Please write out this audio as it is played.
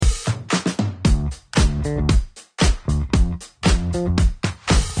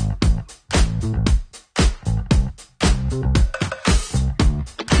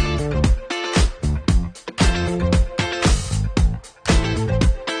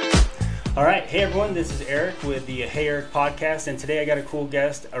All right, hey everyone, this is Eric with the Hey Eric podcast, and today I got a cool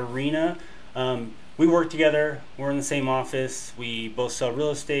guest, Irina. We work together, we're in the same office, we both sell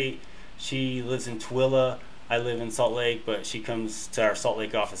real estate. She lives in Tooele, I live in Salt Lake, but she comes to our Salt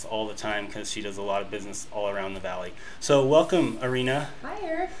Lake office all the time because she does a lot of business all around the valley. So welcome, Irina. Hi,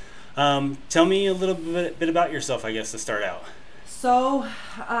 Eric. Tell me a little bit about yourself, I guess, to start out. So,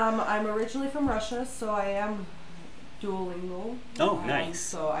 I'm originally from Russia, so I am duolingual. Oh, nice.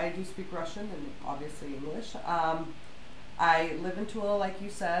 So I do speak Russian and obviously English. I live in Tooele, like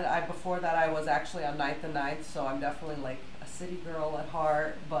you said. Before that, I was actually on 9th and 9th, so I'm definitely like a city girl at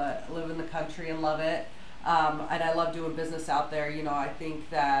heart, but live in the country and love it. And I love doing business out there. You know, I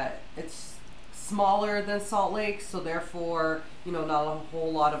think that it's smaller than Salt Lake, so therefore, you know, not a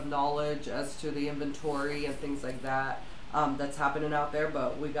whole lot of knowledge as to the inventory and things like that that's happening out there,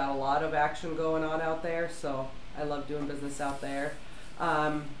 but we got a lot of action going on out there, so I love doing business out there.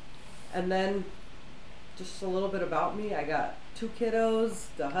 And then just a little bit about me. I got 2 kiddos,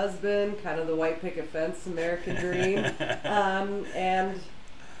 the husband, kind of the white picket fence American dream. And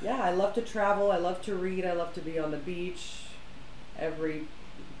yeah, I love to travel. I love to read. I love to be on the beach. Every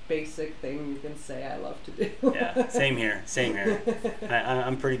basic thing you can say I love to do. Yeah, same here.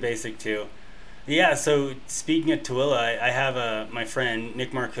 I'm pretty basic too. Yeah, so speaking of Tooele, I have my friend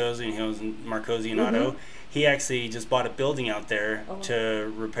Nick Marcosi, and he owns Marcosi and Auto. He actually just bought a building out there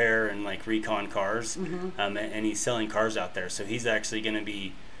to repair and like recon cars, and he's selling cars out there. So he's actually going to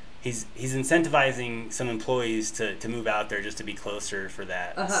be, he's incentivizing some employees to move out there just to be closer for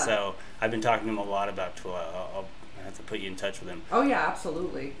that. So I've been talking to him a lot about Tooele. I'll have to put you in touch with him. Oh yeah,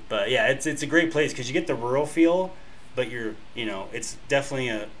 absolutely. But yeah, it's a great place because you get the rural feel, but it's definitely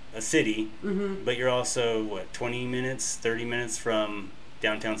a city, but you're also 20 minutes, 30 minutes from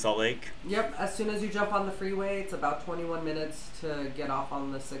downtown Salt Lake. Yep, as soon as you jump on the freeway, it's about 21 minutes to get off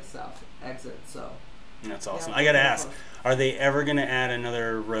on the 6th South exit. So that's awesome. Yeah, I gotta ask, are they ever gonna add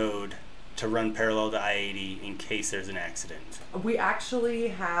another road to run parallel to I-80 in case there's an accident? We actually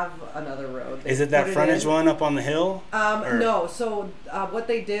have another road. Is it that frontage one up on the hill? No. So what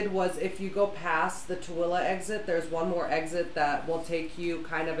they did was, if you go past the Tooele exit, there's one more exit that will take you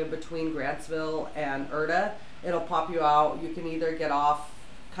kind of in between Grantsville and Erta. It'll pop you out. You can either get off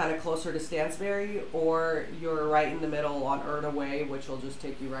kind of closer to Stansbury, or you're right in the middle on Erta Way, which will just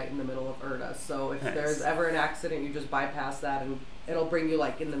take you right in the middle of Erta. So if there's ever an accident, you just bypass that and it'll bring you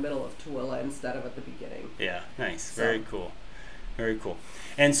like in the middle of Tooele instead of at the beginning. Yeah, nice. Very cool.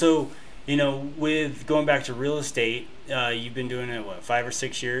 And so, with going back to real estate, you've been doing it, 5 or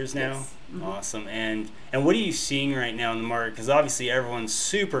 6 years now? Yes. Mm-hmm. Awesome. And what are you seeing right now in the market? Because obviously everyone's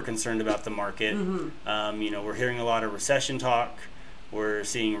super concerned about the market. We're hearing a lot of recession talk. We're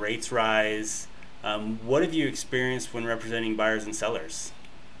seeing rates rise. What have you experienced when representing buyers and sellers?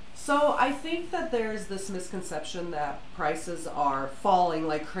 So I think that there's this misconception that prices are falling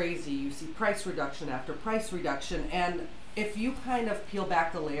like crazy. You see price reduction after price reduction, and if you kind of peel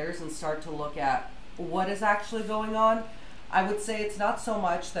back the layers and start to look at what is actually going on, I would say it's not so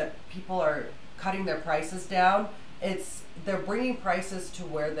much that people are cutting their prices down. It's they're bringing prices to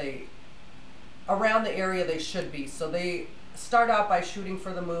where around the area they should be. So they start out by shooting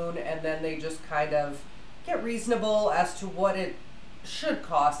for the moon, and then they just kind of get reasonable as to what it should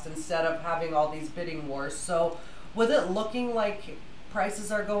cost instead of having all these bidding wars. So with it looking like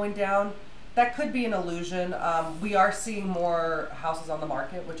prices are going down, that could be an illusion. We are seeing more houses on the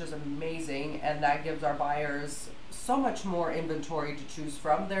market, which is amazing, and that gives our buyers so much more inventory to choose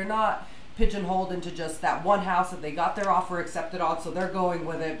from. They're not pigeonholed into just that one house that they got their offer accepted on, so they're going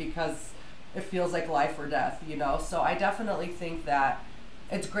with it because it feels like life or death, So I definitely think that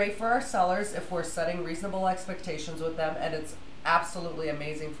it's great for our sellers if we're setting reasonable expectations with them, and it's absolutely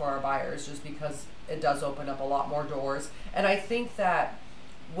amazing for our buyers just because it does open up a lot more doors. And I think that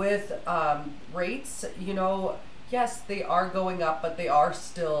with rates, yes, they are going up, but they are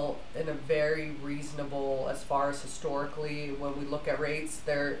still in a very reasonable, as far as historically, when we look at rates,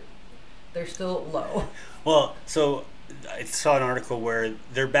 they're still low. Well, so I saw an article where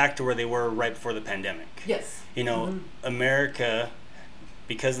they're back to where they were right before the pandemic. Yes. America,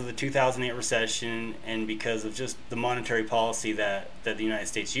 because of the 2008 recession and because of just the monetary policy that the United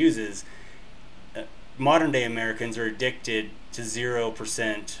States uses, modern day Americans are addicted to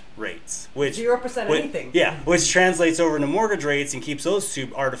 0% rates. Which 0% anything. Yeah, which translates over into mortgage rates and keeps those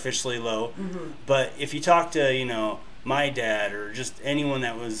artificially low. But if you talk to, my dad or just anyone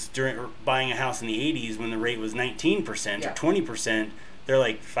that was buying a house in the 80s when the rate was 19% or 20%, they're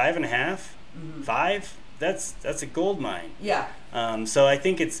like 5.5%, 5%. That's a gold mine. Yeah. So I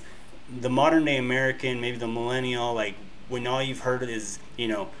think it's the modern day American, maybe the millennial, like when all you've heard is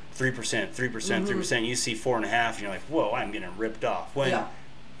 3%, 3%, 3%, you see 4.5%, and you're like, whoa, I'm getting ripped off. When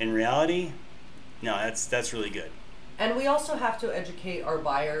in reality, no, that's really good. And we also have to educate our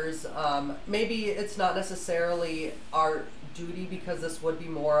buyers. Maybe it's not necessarily our duty, because this would be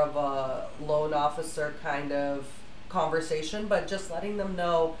more of a loan officer kind of conversation, but just letting them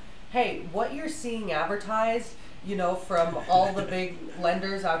know, hey, what you're seeing advertised, from all the big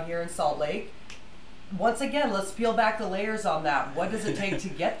lenders out here in Salt Lake, once again, let's peel back the layers on that. What does it take to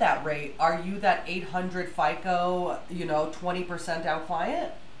get that rate? Are you that 800 FICO, 20% down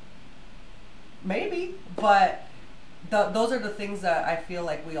client? Maybe, but those are the things that I feel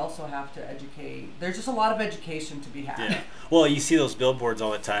like we also have to educate. There's just a lot of education to be had. Yeah. Well, you see those billboards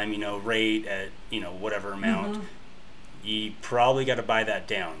all the time, rate at, whatever amount. Mm-hmm. You probably got to buy that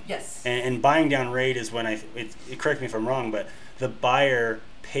down. Yes. And buying down rate is when correct me if I'm wrong, but the buyer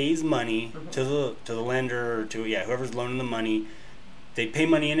pays money to the lender or to whoever's loaning the money. They pay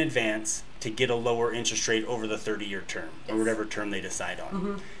money in advance to get a lower interest rate over the 30-year term or whatever term they decide on.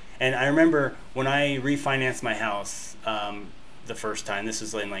 Mm-hmm. And I remember when I refinanced my house the first time, this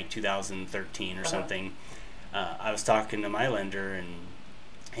was in like 2013 or something, I was talking to my lender, and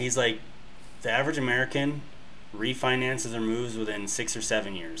he's like, the average American refinances or moves within 6 or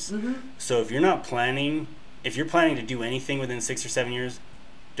 7 years. Mm-hmm. So if you're planning to do anything within 6 or 7 years,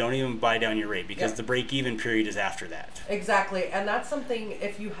 don't even buy down your rate, because the break-even period is after that. Exactly, and that's something,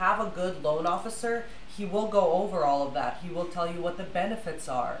 if you have a good loan officer, he will go over all of that. He will tell you what the benefits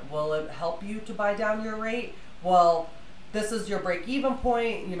are. Will it help you to buy down your rate? Well, this is your break-even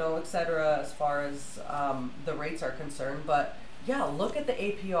point, et cetera, as far as the rates are concerned. But yeah, look at the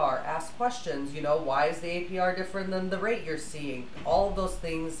APR, ask questions, why is the APR different than the rate you're seeing? All of those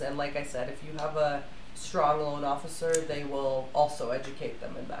things, and like I said, if you have a strong loan officer, they will also educate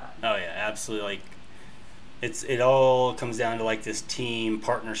them in that. Oh yeah, absolutely. Like, it all comes down to like this team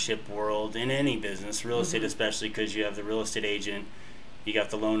partnership world in any business, real estate especially, because you have the real estate agent, you got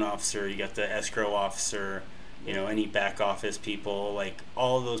the loan officer, you got the escrow officer, any back office people, like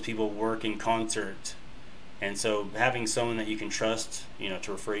all of those people work in concert. And so having someone that you can trust,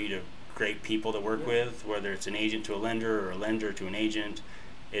 to refer you to great people to work with, whether it's an agent to a lender or a lender to an agent,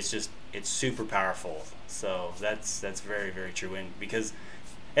 it's super powerful. So that's very, very true. And because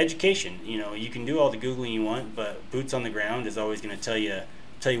education, you can do all the Googling you want, but boots on the ground is always going to tell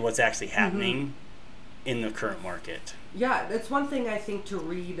you what's actually happening in the current market. Yeah, it's one thing, I think, to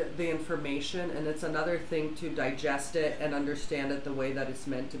read the information, and it's another thing to digest it and understand it the way that it's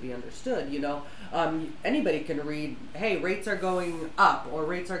meant to be understood. Anybody can read, hey, rates are going up or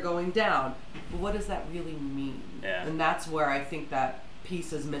rates are going down. But what does that really mean? Yeah. And that's where I think that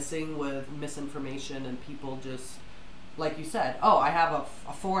piece is missing with misinformation, and people just, like you said, oh, I have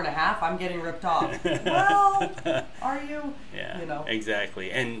a 4.5, I'm getting ripped off. Well, are you? Yeah,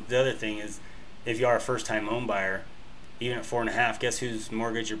 exactly. And the other thing is, if you are a first-time home buyer, even at 4.5, guess whose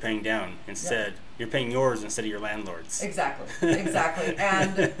mortgage you're paying down instead? You're paying yours instead of your landlord's. Exactly.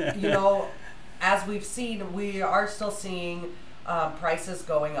 And, as we've seen, we are still seeing prices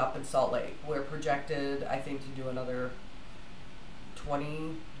going up in Salt Lake. We're projected, I think, to do another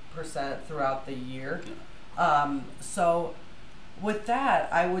 20% throughout the year. So with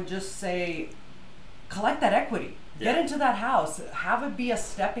that, I would just say collect that equity. Get into that house. Have it be a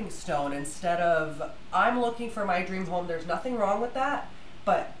stepping stone instead of, I'm looking for my dream home. There's nothing wrong with that.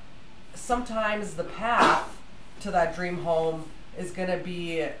 But sometimes the path to that dream home is going to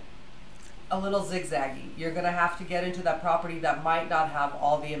be a little zigzaggy. You're going to have to get into that property that might not have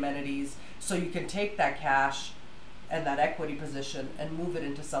all the amenities, so you can take that cash and that equity position and move it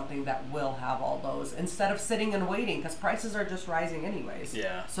into something that will have all those, instead of sitting and waiting, because prices are just rising anyways.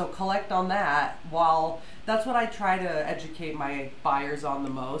 Yeah. So collect on that. That's what I try to educate my buyers on the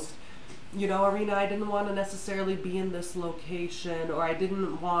most. Irina, I didn't want to necessarily be in this location, or I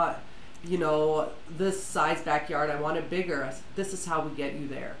didn't want, this size backyard. I want it bigger. This is how we get you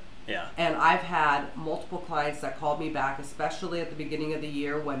there. Yeah. And I've had multiple clients that called me back, especially at the beginning of the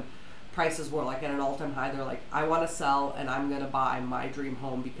year when prices were like at an all-time high. They're like, I want to sell and I'm going to buy my dream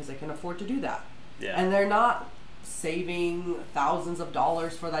home because I can afford to do that. Yeah. And they're not saving thousands of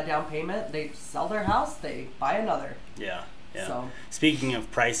dollars for that down payment. They sell their house, they buy another. Yeah. So speaking of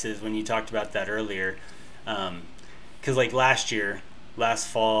prices, when you talked about that earlier, because like last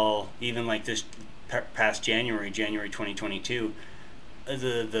fall, even like this past January 2022,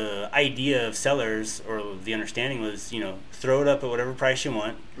 the idea of sellers, or the understanding was, throw it up at whatever price you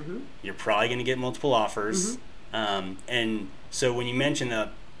want. Mm-hmm. You're probably going to get multiple offers. Mm-hmm. And so when you mention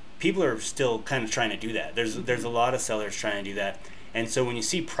that, people are still kind of trying to do that. There's a lot of sellers trying to do that. And so when you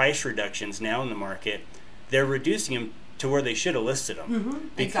see price reductions now in the market, they're reducing them to where they should have listed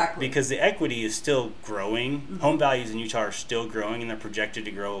them. Exactly. Because the equity is still growing. Home values in Utah are still growing, and they're projected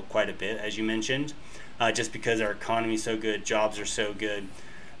to grow quite a bit, as you mentioned, just because our economy is so good, jobs are so good.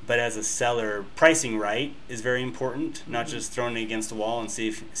 But as a seller, pricing right is very important, not just throwing it against the wall and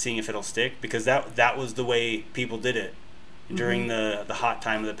seeing if it'll stick, because that was the way people did it during the hot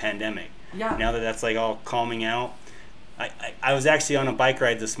time of the pandemic. Yeah. Now that's like all calming out. I was actually on a bike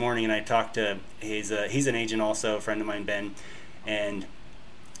ride this morning, and I talked to he's an agent also, a friend of mine, Ben, and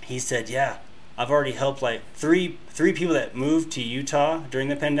he said, yeah, I've already helped like three people that moved to Utah during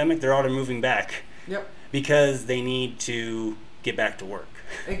the pandemic. They're all moving back. Yep. Because they need to get back to work.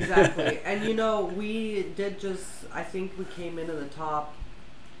 Exactly. And we did I think we came into the top,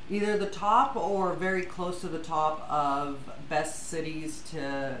 either the top or very close to the top of best cities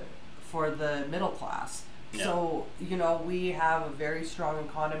for the middle class. Yeah. So, we have a very strong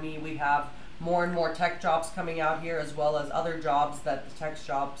economy. We have more and more tech jobs coming out here, as well as other jobs that the tech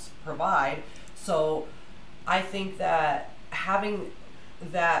jobs provide. So I think that having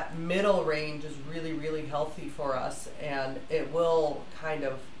that middle range is really, really healthy for us, and it will kind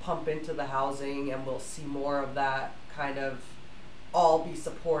of pump into the housing, and we'll see more of that kind of all be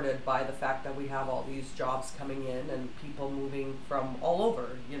supported by the fact that we have all these jobs coming in and people moving from all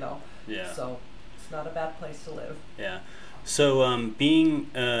over, Yeah. So it's not a bad place to live. Yeah. So being,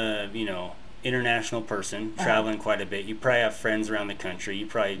 international person, traveling quite a bit, you probably have friends around the country. You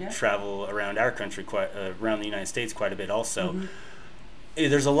probably travel around our country, around the United States quite a bit also.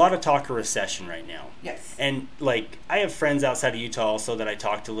 There's a lot of talk of recession right now. Yes. And I have friends outside of Utah also that I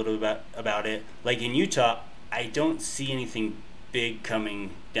talked a little bit about it. Like in Utah, I don't see anything big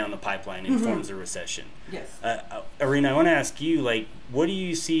coming down the pipeline in forms of recession. Yes. Irina, I want to ask you, what do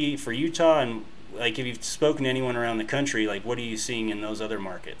you see for Utah, and if you've spoken to anyone around the country, what are you seeing in those other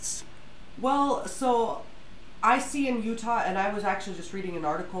markets? Well, so I see in Utah, and I was actually just reading an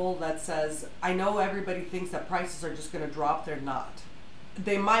article that says, I know everybody thinks that prices are just going to drop. They're not.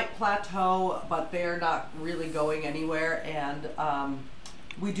 They might plateau, but they're not really going anywhere. And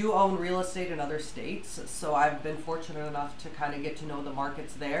we do own real estate in other states, so I've been fortunate enough to kind of get to know the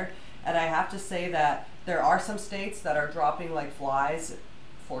markets there. And I have to say that there are some states that are dropping like flies.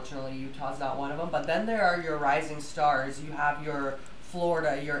 Fortunately, Utah's not one of them. But then there are your rising stars. You have your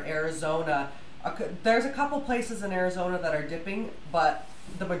Florida, your Arizona. There's a couple places in Arizona that are dipping, but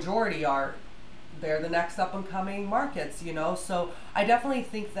the majority they're the next up and coming markets, So I definitely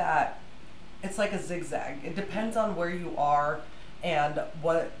think that it's like a zigzag. It depends on where you are and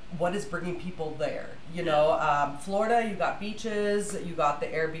what is bringing people there. Florida, you got beaches, you got the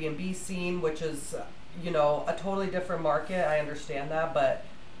Airbnb scene, which is, a totally different market. I understand that, but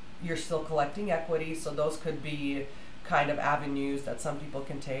you're still collecting equity, so those could be kind of avenues that some people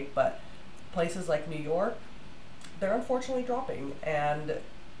can take. But places like New York, they're unfortunately dropping. And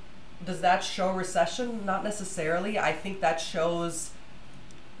does that show recession? Not necessarily. I think that shows,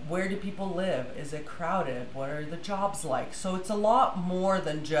 where do people live? Is it crowded? What are the jobs like? So it's a lot more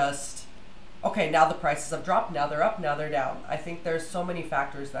than just, okay, now the prices have dropped, now they're up, now they're down. I think there's so many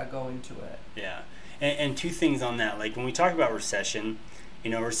factors that go into it. Yeah. And two things on that. When we talk about recession,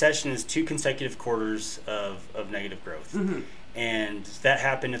 recession is 2 consecutive quarters of negative growth. And that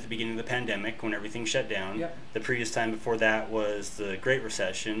happened at the beginning of the pandemic when everything shut down. Yep. The previous time before that was the Great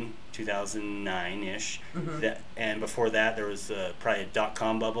Recession, 2009-ish. And before that, there was probably a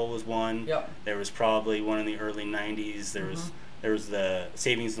dot-com bubble was one. Yep. There was probably one in the early 90s. There was the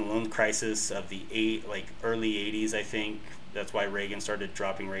savings and loan crisis of the early 80s, I think. That's why Reagan started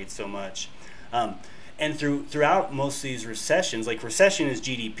dropping rates so much. And throughout most of these recessions, recession is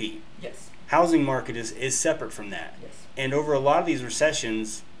GDP. Yes. Housing market is separate from that. Yes. And over a lot of these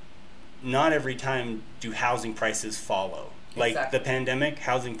recessions, not every time do housing prices follow. Exactly. The pandemic,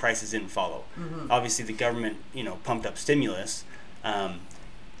 housing prices didn't follow. Obviously, the government, pumped up stimulus.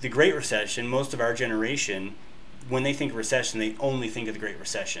 The Great Recession, most of our generation, when they think of recession, they only think of the Great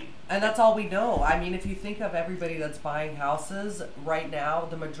Recession. And that's all we know. I mean, if you think of everybody that's buying houses right now,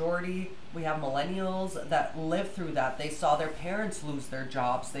 the majority, we have millennials that lived through that. They saw their parents lose their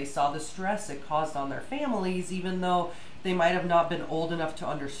jobs. They saw the stress it caused on their families, even though they might have not been old enough to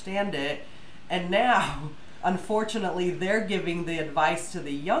understand it. And now, unfortunately, they're giving the advice to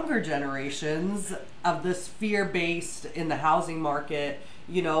the younger generations of this fear-based in the housing market.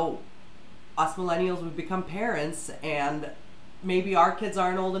 Us millennials, we've become parents, and maybe our kids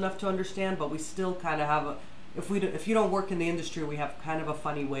aren't old enough to understand, but we still kind of have if you don't work in the industry, we have kind of a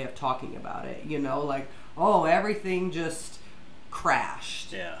funny way of talking about it, everything just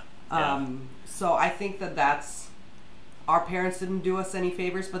crashed. Yeah. So I think that's, our parents didn't do us any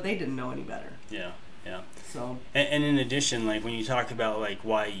favors, but they didn't know any better. Yeah. Yeah. So. And in addition, like when you talk about like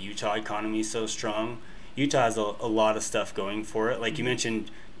why Utah economy is so strong, Utah has a lot of stuff going for it. Like you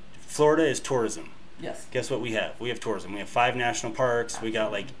mentioned, Florida is tourism. Yes. Guess what we have? We have tourism. We have 5 national parks. Absolutely. We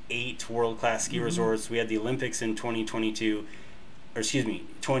got like 8 world-class ski resorts. We had the Olympics in 2022. Or excuse me,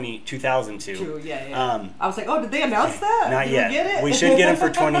 2002. Yeah. I was like, oh, did they announce that? Not did yet. We get it? We should get them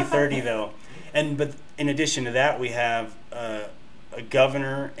for 2030 though. But in addition to that, we have a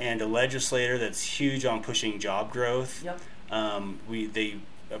governor and a legislator that's huge on pushing job growth. Yep. They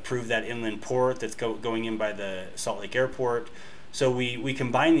approved that inland port that's going in by the Salt Lake Airport. So we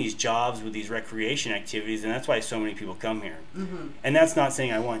combine these jobs with these recreation activities, and that's why so many people come here. Mm-hmm. And that's not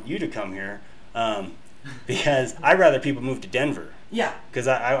saying I want you to come here, because I'd rather people move to Denver. Yeah. Because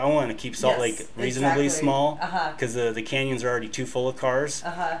I want to keep Salt Lake reasonably small, because the canyons are already too full of cars.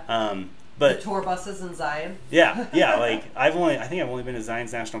 But the tour buses in Zion. Yeah. Like I think I've only been to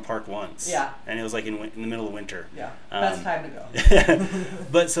Zion's National Park once. Yeah. And it was like in the middle of winter. Yeah. Best time to go.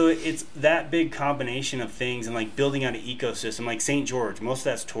 But so it's that big combination of things, and like building out an ecosystem. Like St. George, most of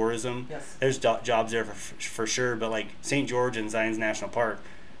that's tourism. Yes. There's jobs there for sure. But like St. George and Zion's National Park,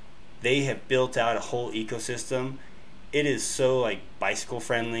 they have built out a whole ecosystem. It is so like bicycle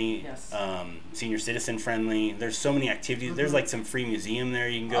friendly, yes. Senior citizen friendly. There's so many activities. Mm-hmm. There's like some free museum there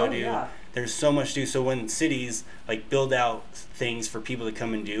you can go to. Yeah. There's so much to do. So when cities like build out things for people to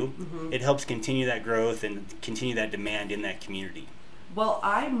come and do, it helps continue that growth and continue that demand in that community. Well,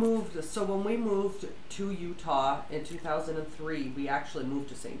 so when we moved to Utah in 2003, we actually moved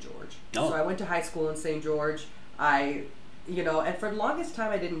to St. George. Oh. So I went to high school in St. George. And for the longest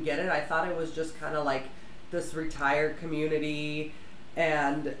time I didn't get it. I thought it was just kind of like this retired community,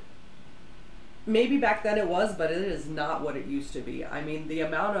 and maybe back then it was, but it is not what it used to be. I mean, the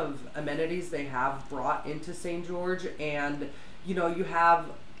amount of amenities they have brought into St. George, and you have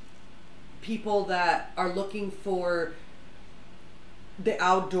people that are looking for the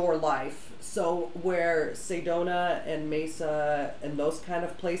outdoor life. So where Sedona and Mesa and those kind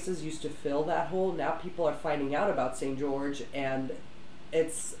of places used to fill that hole, now people are finding out about St. George, and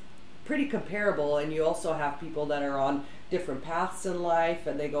it's pretty comparable. And you also have people that are on different paths in life,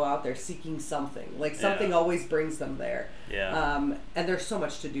 and they go out there seeking something. Like something always brings them there. Yeah. And there's so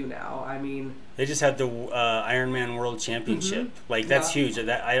much to do now. I mean, they just had the Ironman World Championship. Like that's huge.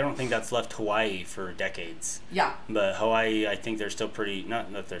 I don't think that's left Hawaii for decades. Yeah. But Hawaii, I think they're still pretty.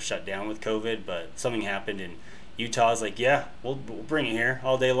 Not that they're shut down with COVID, but something happened, and Utah's like, yeah, we'll bring it here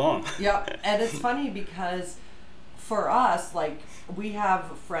all day long. Yeah, and it's funny because for us, like, we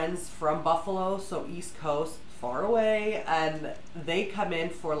have friends from Buffalo, so East Coast, far away, and they come in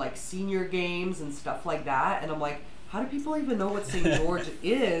for like senior games and stuff like that, and I'm like, how do people even know what St. George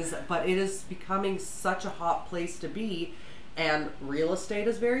is? But it is becoming such a hot place to be, and real estate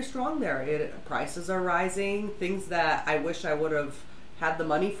is very strong there. Prices are rising. Things that I wish I would have had the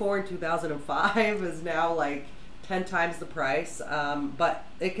money for in 2005 is now like 10 times the price, but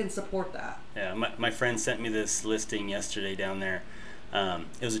it can support that. Yeah, my friend sent me this listing yesterday down there.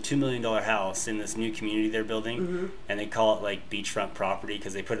 It was a $2 million house in this new community they're building, and they call it like beachfront property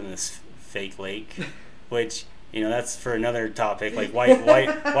because they put it in this fake lake, which, that's for another topic. Like why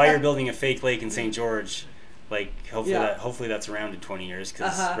you're building a fake lake in St. George? Like hopefully that's around in 20 years,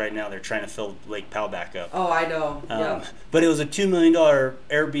 because right now they're trying to fill Lake Powell back up. Oh, I know. But it was a $2 million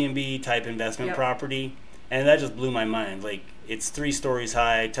Airbnb type investment property, and that just blew my mind. Like, it's 3 stories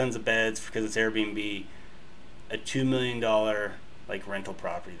high, tons of beds because it's Airbnb, a $2 million like rental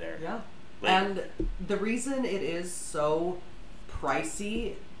property there. Yeah. And the reason it is so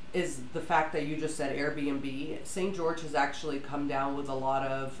pricey is the fact that you just said Airbnb. St. George has actually come down with a lot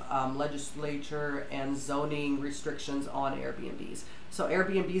of legislature and zoning restrictions on Airbnbs. So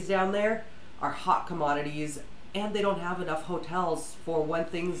Airbnbs down there are hot commodities, and they don't have enough hotels for when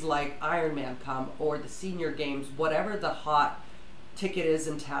things like Ironman come or the senior games, whatever the hot ticket is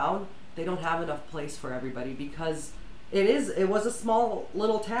in town. They don't have enough place for everybody because it was a small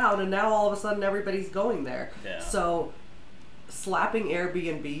little town, and now all of a sudden everybody's going there. Yeah. So slapping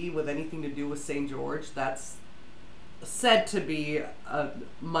Airbnb with anything to do with St. George, that's said to be a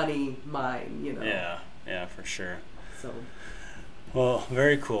money mine, Yeah, for sure. So, well,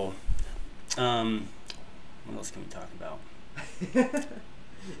 very cool. What else can we talk about?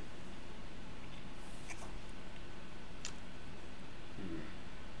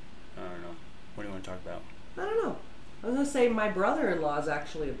 I don't know. What do you want to talk about? I don't know. I was going to say my brother-in-law is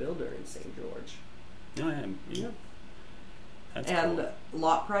actually a builder in St. George. Oh, yeah. Yep. That's and cool.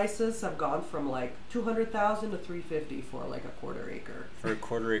 Lot prices have gone from like $200,000 to $350,000 for like a quarter acre. For a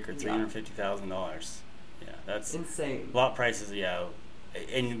quarter acre, $350,000. Yeah, that's insane. Lot prices,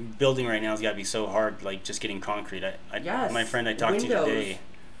 and building right now has got to be so hard, like just getting concrete. Yes. My friend I talked to today,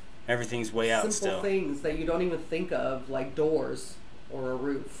 everything's way out still. Simple things that you don't even think of, like doors or a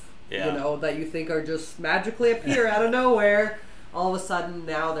roof. Yeah. You know, that you think are just magically appear out of nowhere. All of a sudden,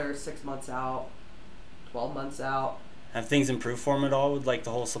 now they're 6 months out, 12 months out. Have things improved for them at all with like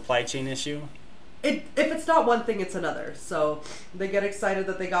the whole supply chain issue? If it's not one thing, it's another. So they get excited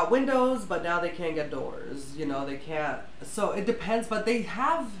that they got windows, but now they can't get doors. You know, they can't. So it depends, but they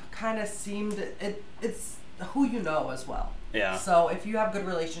have kind of seemed, it's who you know as well. Yeah. So if you have good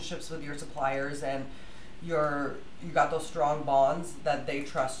relationships with your suppliers and you got those strong bonds that they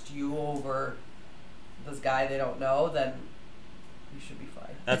trust you over this guy they don't know, then you should be fine.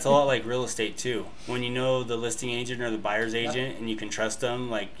 That's a lot like real estate too. When you know the listing agent or the buyer's agent and you can trust them,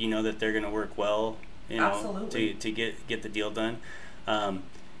 like you know that they're going to work well, you know, Absolutely. to get the deal done.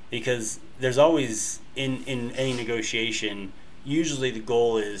 Because there's always in any negotiation, usually the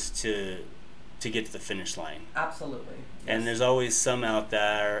goal is to get to the finish line. Absolutely. And Yes. there's always some out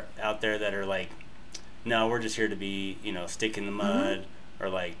there that are like, no, we're just here to be, you know, stick in the mud or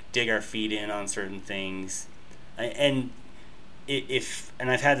like dig our feet in on certain things. And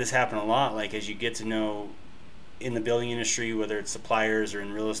I've had this happen a lot, like as you get to know in the building industry, whether it's suppliers or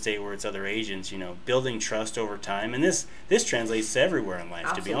in real estate where it's other agents, you know, building trust over time. And this translates to everywhere in life,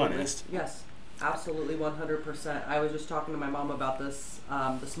 Absolutely. to be honest. Yes, absolutely, 100%. I was just talking to my mom about this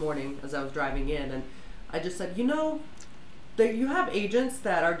this morning as I was driving in, and I just said, you know, that you have agents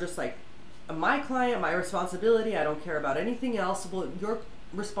that are just like, my client, my responsibility, I don't care about anything else. Well, your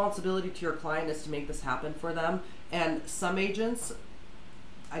responsibility to your client is to make this happen for them. And some agents,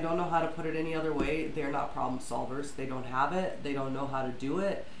 I don't know how to put it any other way, they're not problem solvers. They don't have it. They don't know how to do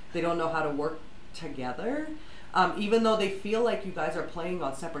it. They don't know how to work together. Even though they feel like you guys are playing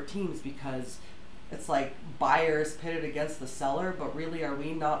on separate teams because it's like buyers pitted against the seller, but really are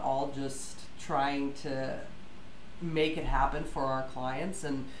we not all just trying to make it happen for our clients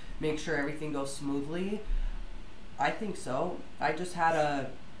and make sure everything goes smoothly? I think so. I just had a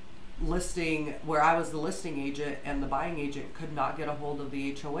listing where I was the listing agent and the buying agent could not get a hold of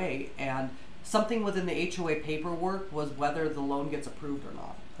the HOA, and something within the HOA paperwork was whether the loan gets approved or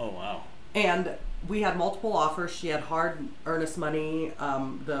not. Oh, wow. And we had multiple offers. She had hard earnest money,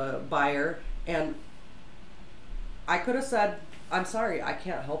 the buyer, and I could have said, I'm sorry, I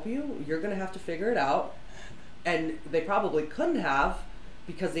can't help you. You're going to have to figure it out. And they probably couldn't have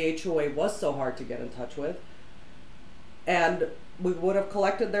because the HOA was so hard to get in touch with. And we would have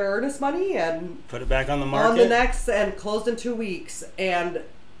collected their earnest money and put it back on the market on the next and closed in 2 weeks. And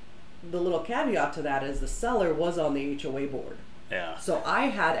the little caveat to that is the seller was on the HOA board. Yeah. So I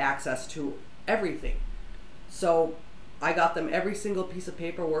had access to everything. So I got them every single piece of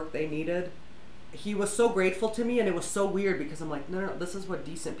paperwork they needed. He was so grateful to me, and it was so weird because I'm like, no, this is what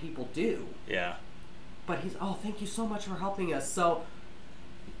decent people do. Yeah. But he's, oh, thank you so much for helping us. So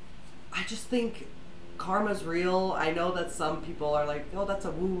I just think karma's real. I know that some people are like, oh, that's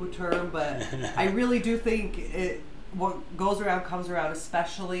a woo-woo term, but I really do think what goes around comes around,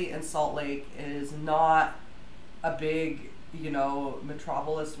 especially in Salt Lake. It is not a big,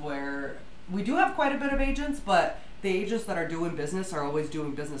 metropolis where we do have quite a bit of agents, but the agents that are doing business are always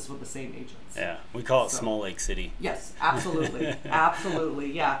doing business with the same agents. Yeah, we call it Small Lake City. Yes, absolutely.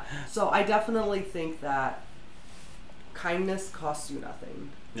 Absolutely, yeah. So I definitely think that kindness costs you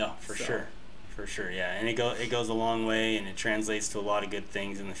nothing. No, for sure, yeah. And it goes a long way, and it translates to a lot of good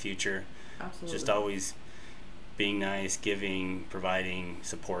things in the future. Absolutely. Just always being nice, giving, providing,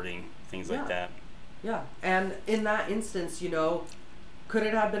 supporting, things like that. Yeah, and in that instance, could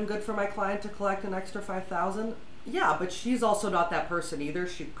it have been good for my client to collect an extra $5,000? Yeah, but she's also not that person either.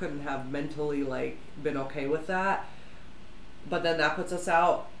 She couldn't have mentally been okay with that. But then that puts us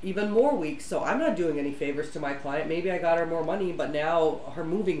out even more weeks. So I'm not doing any favors to my client. Maybe I got her more money, but now her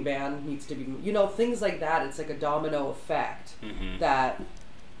moving van needs to be, things like that. It's like a domino effect that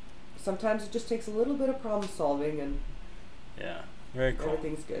sometimes it just takes a little bit of problem solving and very cool.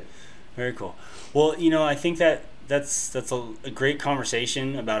 Everything's good. Very cool. Well, I think that's a great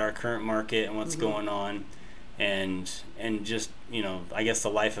conversation about our current market and what's going on. And just I guess the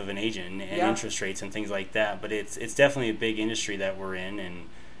life of an agent and interest rates and things like that. But it's definitely a big industry that we're in,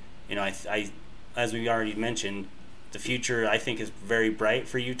 and I as we already mentioned, the future I think is very bright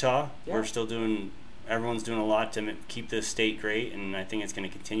for Utah. Yeah. Everyone's doing a lot to keep this state great, and I think it's going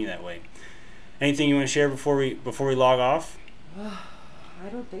to continue that way. Anything you want to share before we log off? I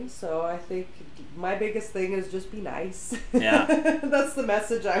don't think so. I think my biggest thing is just be nice. Yeah. That's the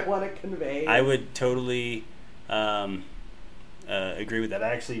message I want to convey. I would totally agree with that.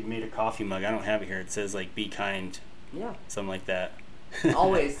 I actually made a coffee mug. I don't have it here. It says be kind. Yeah. Something like that.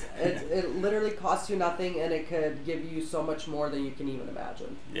 Always. It literally costs you nothing, and it could give you so much more than you can even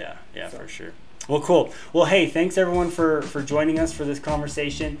imagine. Yeah, for sure. Well, cool. Well, hey, thanks everyone for joining us for this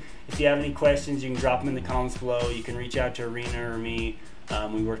conversation. If you have any questions, you can drop them in the comments below. You can reach out to Irina or me.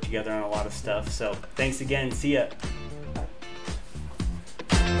 We work together on a lot of stuff. So thanks again. See ya.